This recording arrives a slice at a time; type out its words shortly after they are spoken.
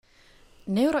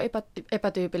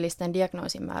Neuroepätyypillisten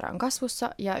diagnoosin määrä on kasvussa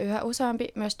ja yhä useampi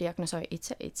myös diagnosoi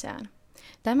itse itseään.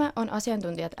 Tämä on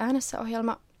Asiantuntijat äänessä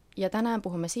 -ohjelma ja tänään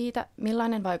puhumme siitä,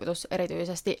 millainen vaikutus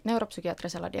erityisesti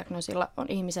neuropsykiatrisella diagnoosilla on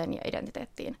ihmiseen ja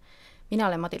identiteettiin. Minä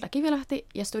olen Matilda Kivilahti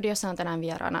ja studiossa on tänään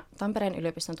vieraana Tampereen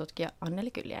yliopiston tutkija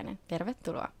Anneli Kyljäinen.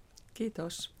 Tervetuloa.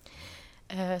 Kiitos.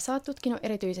 Sä oot tutkinut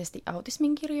erityisesti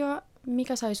autismin kirjoa.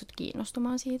 Mikä sai sut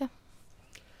kiinnostumaan siitä?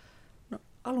 No,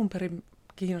 alun perin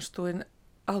kiinnostuin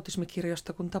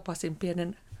autismikirjosta, kun tapasin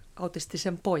pienen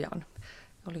autistisen pojan.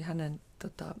 Oli hänen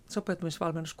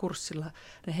sopeutumisvalmennuskurssilla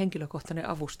henkilökohtainen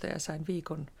avustaja ja sain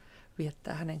viikon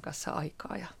viettää hänen kanssa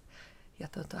aikaa ja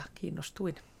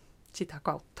kiinnostuin sitä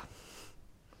kautta.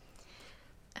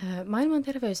 Maailman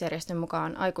terveysjärjestön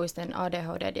mukaan aikuisten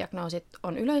ADHD-diagnoosit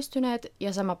on yleistyneet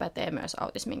ja sama pätee myös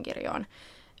autismin kirjoon.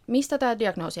 Mistä tämä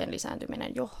diagnoosien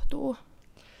lisääntyminen johtuu?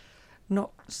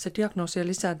 No, se diagnoosien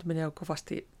lisääntyminen on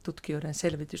kovasti tutkijoiden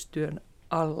selvitystyön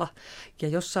alla ja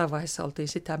jossain vaiheessa oltiin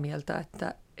sitä mieltä,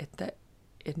 että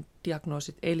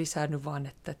diagnoosit ei lisäänny, vaan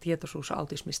että tietoisuus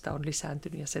autismista on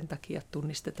lisääntynyt ja sen takia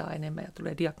tunnistetaan enemmän ja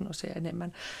tulee diagnooseja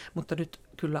enemmän. Mutta nyt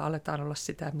kyllä aletaan olla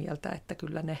sitä mieltä, että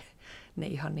kyllä ne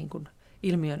ihan niin kuin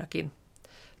ilmiönäkin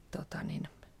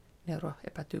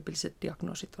neuroepätyypilliset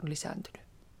diagnoosit on lisääntynyt.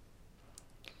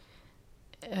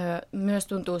 Myös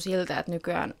tuntuu siltä, että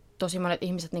nykyään tosi monet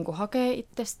ihmiset niin kuin hakee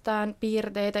itsestään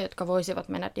piirteitä, jotka voisivat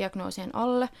mennä diagnoosien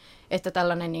alle, että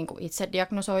tällainen niin kuin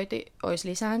itsediagnosointi olisi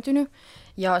lisääntynyt.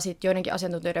 Ja sitten joidenkin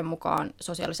asiantuntijoiden mukaan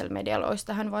sosiaalisella medialla olisi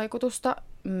tähän vaikutusta.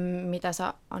 Mitä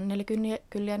sä, Anneli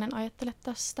Kyljäinen, ajattelet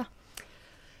tästä?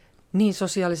 Niin,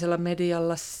 sosiaalisella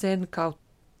medialla sen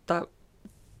kautta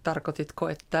tarkoititko,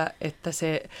 että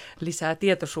se lisää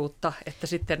tietoisuutta, että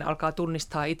sitten alkaa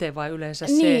tunnistaa itse vai yleensä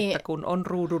se, että kun on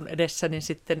ruudun edessä, niin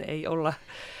sitten ei olla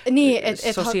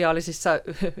sosiaalisissa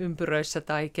ympyröissä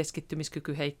tai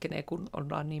keskittymiskyky heikkenee, kun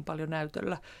ollaan niin paljon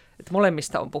näytöllä. Että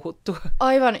molemmista on puhuttu.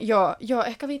 Aivan, joo.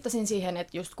 Ehkä viittasin siihen,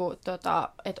 että just kun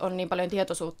että on niin paljon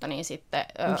tietoisuutta, niin sitten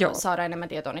saadaan enemmän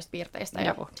tietoa niistä piirteistä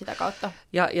ja sitä kautta.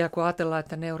 Ja kun ajatellaan,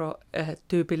 että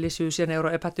neurotyypillisyys ja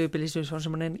neuroepätyypillisyys on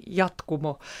semmoinen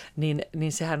jatkumo,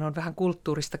 niin sehän on vähän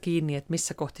kulttuurista kiinni, että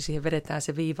missä kohti siihen vedetään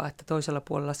se viiva, että toisella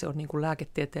puolella se on niin kuin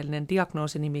lääketieteellinen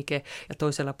diagnoosinimike ja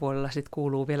toisella puolella sitten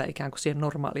kuuluu vielä ikään kuin siihen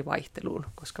normaalivaihteluun,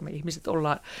 koska me ihmiset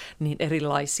ollaan niin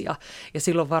erilaisia. Ja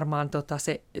silloin varmaan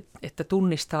se, että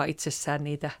tunnistaa itsessään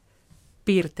niitä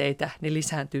piirteitä, niin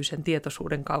lisääntyy sen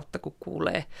tietoisuuden kautta, kun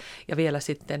kuulee. Ja vielä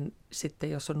sitten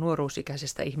jos on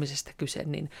nuoruusikäisestä ihmisestä kyse,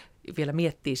 niin vielä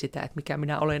miettii sitä, että mikä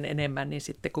minä olen enemmän, niin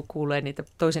sitten kun kuulee niitä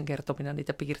toisen kertomina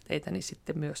niitä piirteitä, niin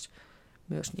sitten myös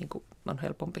niin kuin on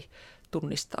helpompi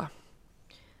tunnistaa.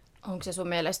 Onko se sun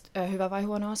mielestä hyvä vai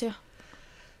huono asia?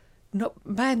 No,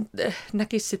 mä en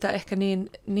näkisi sitä ehkä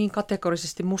niin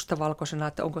kategorisesti mustavalkoisena,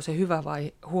 että onko se hyvä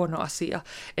vai huono asia.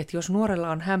 Että jos nuorella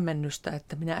on hämmennystä,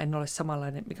 että minä en ole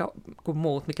samanlainen kuin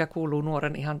muut, mikä kuuluu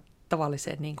nuoren ihan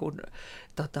tavalliseen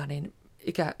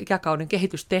ikäkauden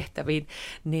kehitystehtäviin,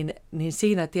 niin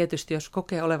siinä tietysti, jos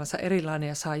kokee olevansa erilainen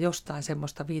ja saa jostain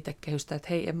semmoista viitekehystä, että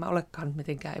hei, en mä olekaan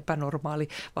mitenkään epänormaali,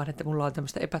 vaan että mulla on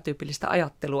tämmöistä epätyypillistä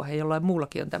ajattelua ja jollain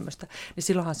muullakin on tämmöistä, niin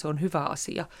silloinhan se on hyvä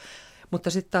asia. Mutta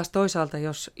sitten taas toisaalta,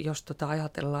 jos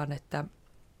ajatellaan, että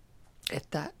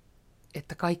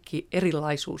kaikki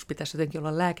erilaisuus pitäisi jotenkin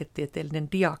olla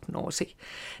lääketieteellinen diagnoosi,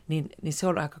 niin se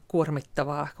on aika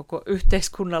kuormittavaa koko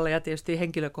yhteiskunnalle ja tietysti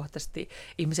henkilökohtaisesti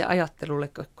ihmisen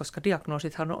ajattelulle, koska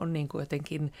diagnoosithan on niin kuin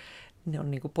jotenkin, ne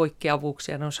on niin kuin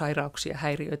poikkeavuuksia, ne on sairauksia,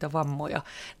 häiriöitä, vammoja,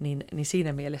 niin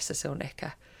siinä mielessä se on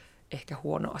ehkä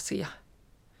huono asia.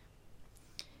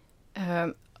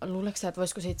 Luuletko sä, että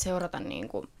voisiko siitä seurata niin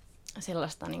kuin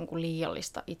sellaista niin kuin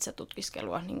liiallista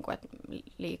itsetutkiskelua, niin kuin, että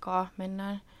liikaa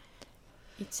mennään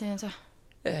itseensä?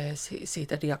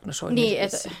 Siitä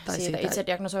diagnosoinnista? Niin, siitä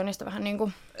itsediagnosoinnista vähän niin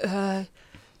kuin.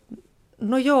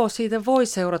 No joo, siitä voi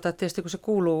seurata. Tietysti kun se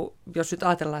kuuluu, jos nyt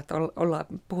ajatellaan, että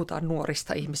puhutaan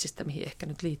nuorista ihmisistä, mihin ehkä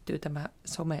nyt liittyy tämä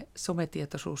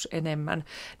sometietoisuus enemmän,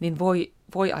 niin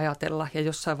voi ajatella, ja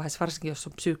jossain vaiheessa, varsinkin jos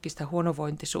on psyykkistä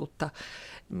huonovointisuutta,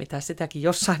 mitä sitäkin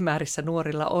jossain määrissä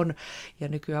nuorilla on, ja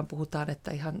nykyään puhutaan,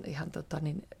 että ihan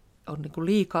on niin kuin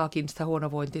liikaakin sitä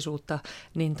huonovointisuutta,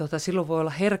 niin silloin voi olla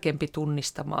herkempi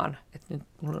tunnistamaan, että nyt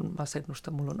mulla on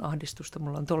masennusta, mulla on ahdistusta,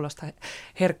 mulla on tuollaista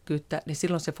herkkyyttä, niin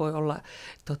silloin se voi olla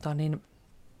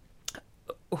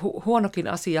huonokin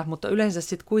asia, mutta yleensä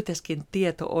sitten kuitenkin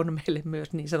tieto on meille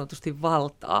myös niin sanotusti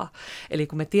valtaa. Eli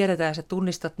kun me tiedetään ja sä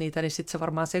tunnistat niitä, niin sitten se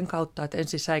varmaan sen kautta, että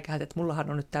ensin säikähät, että mullahan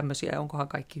on nyt tämmöisiä ja onkohan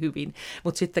kaikki hyvin.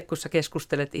 Mutta sitten kun sä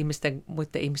keskustelet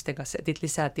muiden ihmisten kanssa, etit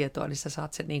lisää tietoa, niin sä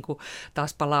saat sen niin kuin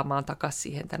taas palaamaan takaisin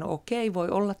siihen, että no okei, voi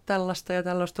olla tällaista ja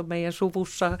tällaista on meidän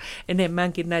suvussa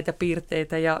enemmänkin näitä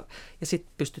piirteitä ja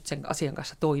sitten pystyt sen asian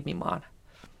kanssa toimimaan.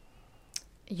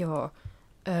 Joo.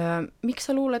 Miksi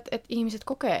sä luulet, että ihmiset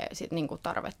kokee sit niinku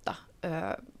tarvetta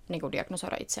niinku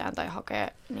diagnosoida itseään tai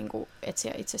hakee niinku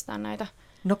etsiä itsestään näitä?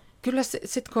 No kyllä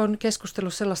sitten kun on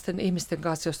keskustellut sellaisten ihmisten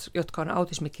kanssa, jotka on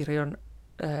autismikirjon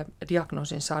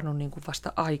diagnoosin saanut niin kuin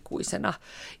vasta aikuisena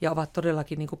ja ovat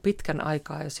todellakin niin kuin pitkän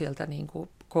aikaa jo sieltä niin kuin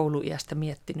kouluiästä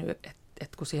miettinyt,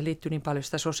 että kun siihen liittyy niin paljon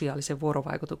sitä sosiaalisen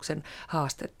vuorovaikutuksen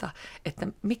haastetta, että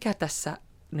mikä tässä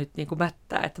nyt niin kuin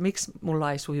mättää, että miksi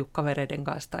mulla ei suju kavereiden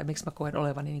kanssa tai miksi mä koen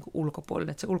olevani niin kuin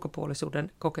ulkopuolinen, että se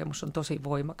ulkopuolisuuden kokemus on tosi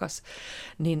voimakas,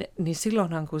 niin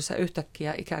silloinhan kun sä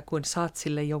yhtäkkiä ikään kuin saat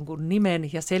sille jonkun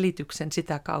nimen ja selityksen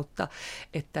sitä kautta,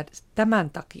 että tämän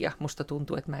takia musta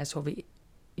tuntuu, että mä en sovi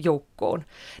joukkoon,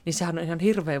 niin sehän on ihan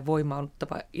hirveän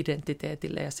voimauttava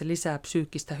identiteetille ja se lisää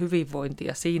psyykkistä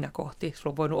hyvinvointia siinä kohti.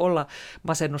 Sulla on voinut olla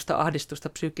masennusta, ahdistusta,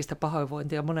 psyykkistä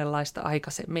pahoinvointia ja monenlaista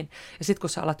aikaisemmin. Ja sitten kun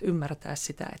sä alat ymmärtää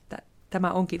sitä, että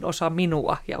tämä onkin osa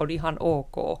minua ja on ihan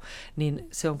ok, niin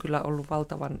se on kyllä ollut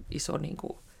valtavan iso niin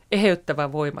kuin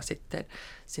eheyttävä voima sitten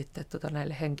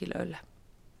näille henkilöille.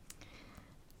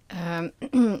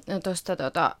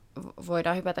 Tuosta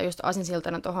voidaan hypätä just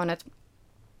aasinsiltana tuohon, että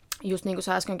just niin kuin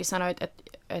sä äskenkin sanoit,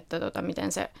 että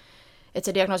miten se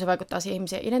diagnoosi vaikuttaa siihen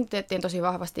ihmisen identiteettiin tosi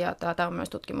vahvasti, ja tämä on myös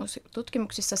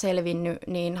tutkimuksissa selvinnyt,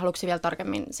 niin haluatko vielä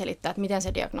tarkemmin selittää, että miten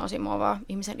se diagnoosi muovaa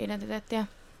ihmisen identiteettiä?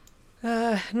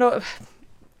 No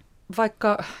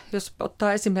vaikka jos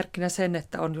ottaa esimerkkinä sen,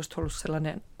 että on just ollut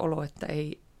sellainen olo, että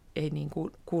ei niin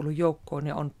kuin kuulu joukkoon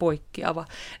ja on poikkeava,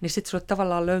 niin sitten sulle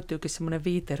tavallaan löytyykin semmoinen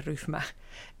viiteryhmä,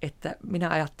 että minä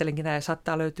ajattelenkin näin, ja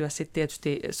saattaa löytyä sitten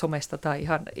tietysti somesta tai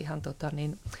ihan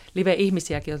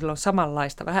live-ihmisiäkin, joilla on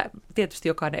samanlaista, vähän tietysti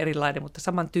jokainen erilainen, mutta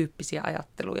samantyyppisiä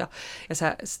ajatteluja, ja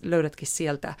sä löydätkin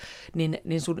sieltä,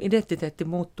 niin sun identiteetti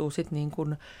muuttuu sitten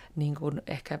niin kuin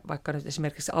ehkä vaikka nyt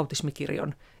esimerkiksi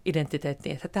autismikirjon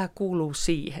identiteettiin, että tämä kuuluu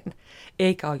siihen,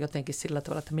 eikä ole jotenkin sillä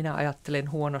tavalla, että minä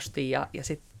ajattelen huonosti ja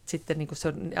sitten niin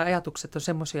ajatukset on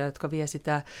semmoisia, jotka vie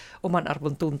sitä oman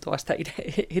arvon tuntoa, sitä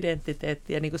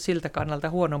identiteettiä niin kuin siltä kannalta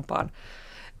huonompaan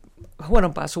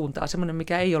suuntaan, semmoinen,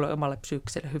 mikä ei ole omalle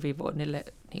psyykkiselle hyvinvoinnille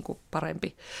niin kuin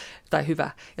parempi tai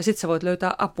hyvä. Ja sitten sä voit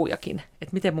löytää apujakin,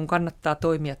 että miten mun kannattaa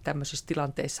toimia tämmöisissä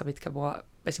tilanteissa, mitkä mua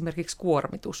esimerkiksi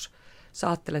kuormitus. Sä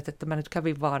ajattelet, että mä nyt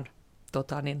kävin vaan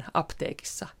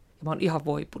apteekissa ja mä oon ihan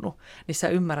voipunut, niin sä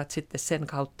ymmärrät sitten sen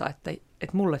kautta, että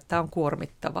mulle tämä on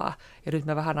kuormittavaa ja nyt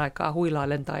mä vähän aikaa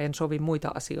huilailen tai en sovi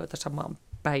muita asioita samaan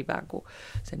päivään kuin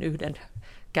sen yhden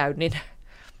käynnin.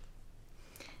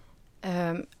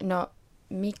 No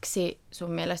miksi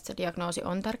sun mielestä se diagnoosi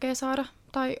on tärkeä saada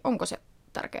tai onko se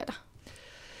tärkeää?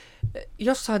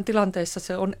 Jossain tilanteessa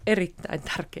se on erittäin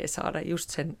tärkeä saada just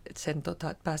sen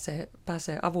että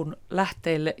pääsee avun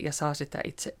lähteille ja saa sitä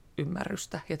itse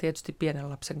ymmärrystä. Ja tietysti pienen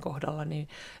lapsen kohdalla niin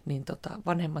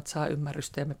vanhemmat saa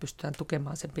ymmärrystä ja me pystytään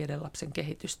tukemaan sen pienen lapsen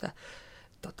kehitystä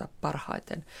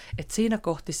parhaiten. Et siinä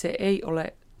kohti se ei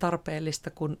ole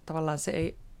tarpeellista, kun tavallaan se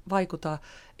ei vaikuta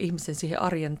ihmisen siihen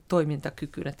arjen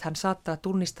toimintakykyyn. Että hän saattaa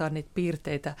tunnistaa niitä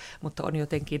piirteitä, mutta on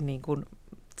jotenkin niin kuin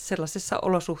sellaisissa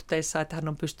olosuhteissa, että hän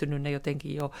on pystynyt ne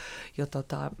jotenkin jo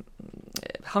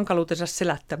hankaluutensa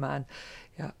selättämään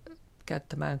ja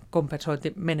käyttämään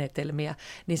kompensointimenetelmiä,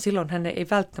 niin silloin hän ei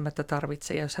välttämättä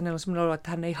tarvitse. Ja jos hänellä on sellainen olo,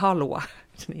 että hän ei halua,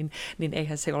 niin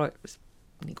eihän se ole,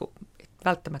 niin kuin,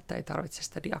 välttämättä ei tarvitse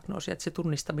sitä diagnoosia, että se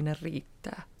tunnistaminen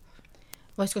riittää.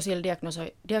 Voisiko sillä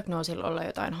diagnoosilla olla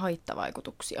jotain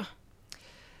haittavaikutuksia?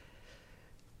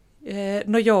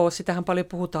 No joo, sitähän paljon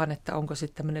puhutaan, että onko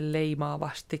sitten tämmöinen leimaava,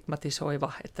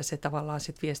 stigmatisoiva, että se tavallaan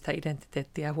sitten vie sitä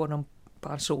identiteettiä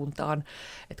huonompaan suuntaan,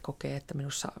 että kokee, että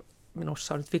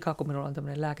minussa on nyt vika, kun minulla on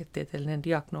tämmöinen lääketieteellinen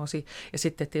diagnoosi, ja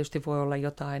sitten tietysti voi olla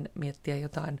miettiä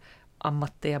jotain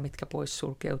ammatteja, mitkä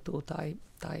poissulkeutuu, tai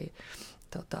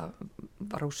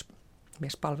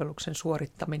varusmiespalveluksen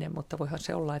suorittaminen, mutta voihan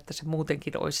se olla, että se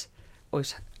muutenkin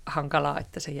olisi hankalaa,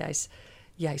 että se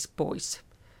jäisi pois.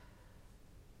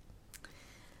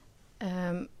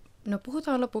 No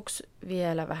puhutaan lopuksi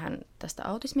vielä vähän tästä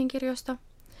autismin kirjosta.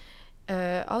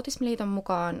 Autismiliiton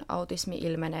mukaan autismi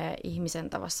ilmenee ihmisen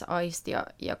tavassa aistia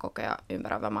ja kokea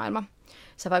ympäröivä maailma.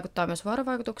 Se vaikuttaa myös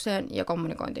vuorovaikutukseen ja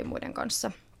kommunikointiin muiden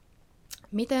kanssa.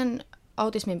 Miten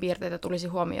autismin piirteitä tulisi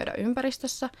huomioida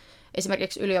ympäristössä,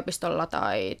 esimerkiksi yliopistolla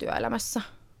tai työelämässä?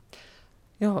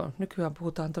 Joo, nykyään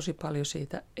puhutaan tosi paljon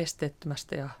siitä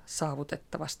esteettömästä ja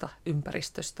saavutettavasta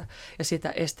ympäristöstä. Ja siitä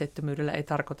esteettömyydellä ei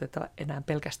tarkoiteta enää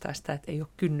pelkästään sitä, että ei ole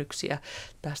kynnyksiä,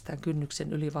 päästään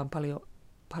kynnyksen yli, vaan paljon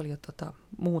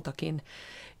muutakin.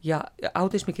 Ja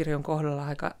autismikirjon kohdalla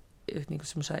aika niin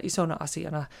semmoisena isona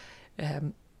asiana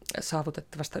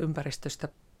saavutettavasta ympäristöstä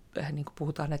niin kuin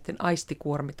puhutaan näiden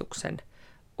aistikuormituksen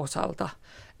osalta.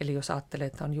 Eli jos ajattelee,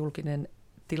 että on julkinen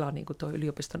tila, niin kuin tuo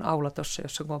yliopiston aula tuossa,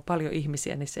 jossa on paljon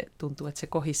ihmisiä, niin se tuntuu, että se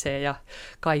kohisee ja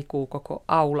kaikuu koko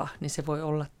aula, niin se voi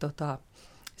olla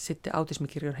sitten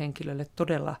autismikirjon henkilölle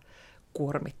todella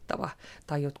kuormittava.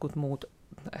 Tai jotkut muut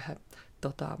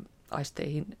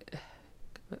aisteihin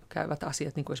käyvät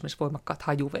asiat, niin kuin esimerkiksi voimakkaat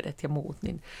hajuvedet ja muut,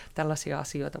 niin tällaisia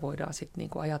asioita voidaan sitten niin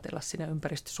kuin ajatella siinä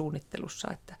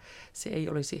ympäristösuunnittelussa, että se ei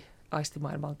olisi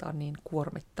aistimaailmaltaan niin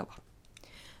kuormittava.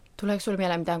 Tuleeko sinulle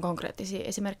mieleen mitään konkreettisia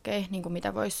esimerkkejä, niin kuin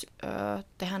mitä voisi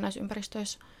tehdä näissä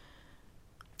ympäristöissä?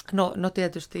 No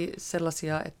tietysti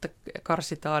sellaisia, että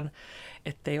karsitaan,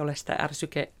 ettei ole sitä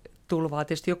ärsyketulvaa.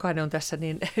 Tietysti jokainen on tässä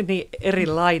niin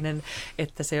erilainen,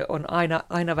 että se on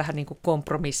aina vähän niin kuin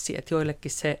kompromissi, että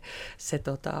joillekin se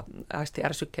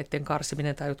aistiärsykkeiden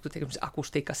karsiminen tai jotkut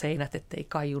akustiikkaseinät, ettei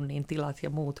kaiju niin tilat ja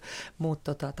muut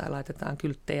tai laitetaan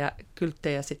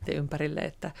kylttejä sitten ympärille,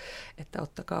 että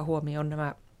ottakaa huomioon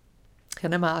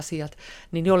nämä asiat,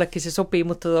 niin jollekin se sopii,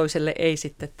 mutta toiselle ei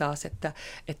sitten taas,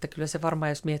 että kyllä se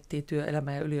varmaan, jos miettii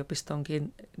työelämää ja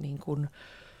yliopistonkin niin kuin,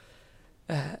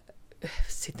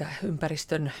 sitä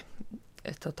ympäristön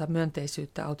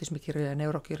myönteisyyttä autismikirjon ja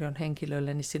neurokirjon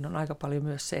henkilöille, niin siinä on aika paljon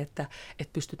myös se, että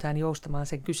pystytään joustamaan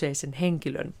sen kyseisen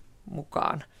henkilön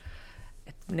mukaan.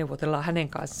 Että neuvotellaan hänen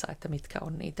kanssaan, että mitkä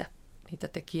on niitä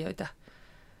tekijöitä,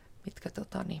 mitkä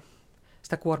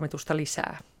sitä kuormitusta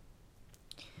lisää.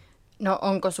 No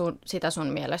onko sitä sun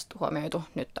mielestä huomioitu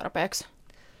nyt tarpeeksi?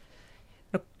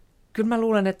 No kyllä mä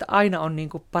luulen, että aina on niin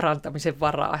kuin parantamisen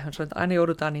varaa. Aina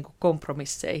joudutaan niin kuin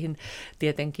kompromisseihin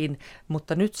tietenkin,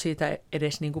 mutta nyt siitä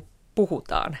edes niin kuin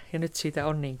puhutaan. Ja nyt siitä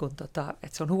on, niin kuin että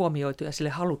se on huomioitu ja sille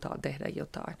halutaan tehdä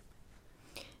jotain.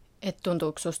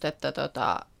 Tuntuuko susta,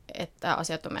 että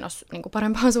asiat on menossa niin kuin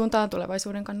parempaan suuntaan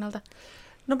tulevaisuuden kannalta?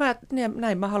 No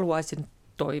näin mä haluaisin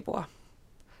toivoa.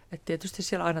 Et tietysti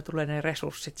siellä aina tulee ne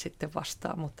resurssit sitten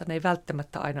vastaan, mutta ne ei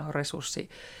välttämättä aina ole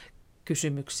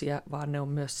resurssikysymyksiä, vaan ne on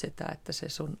myös sitä, että se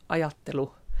sun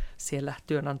ajattelu siellä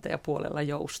työnantajapuolella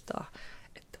joustaa.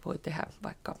 Että voi tehdä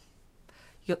vaikka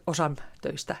osan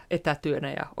töistä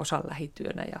etätyönä ja osan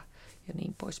lähityönä ja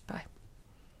niin poispäin.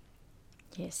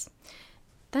 Yes.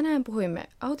 Tänään puhuimme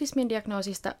autismin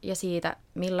diagnoosista ja siitä,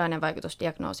 millainen vaikutus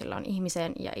diagnoosilla on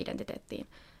ihmiseen ja identiteettiin.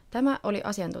 Tämä oli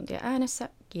Asiantuntija äänessä.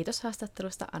 Kiitos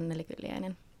haastattelusta, Anneli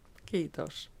Kyljäinen.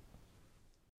 Kiitos.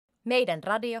 Meidän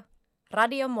radio,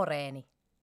 Radio Moreeni.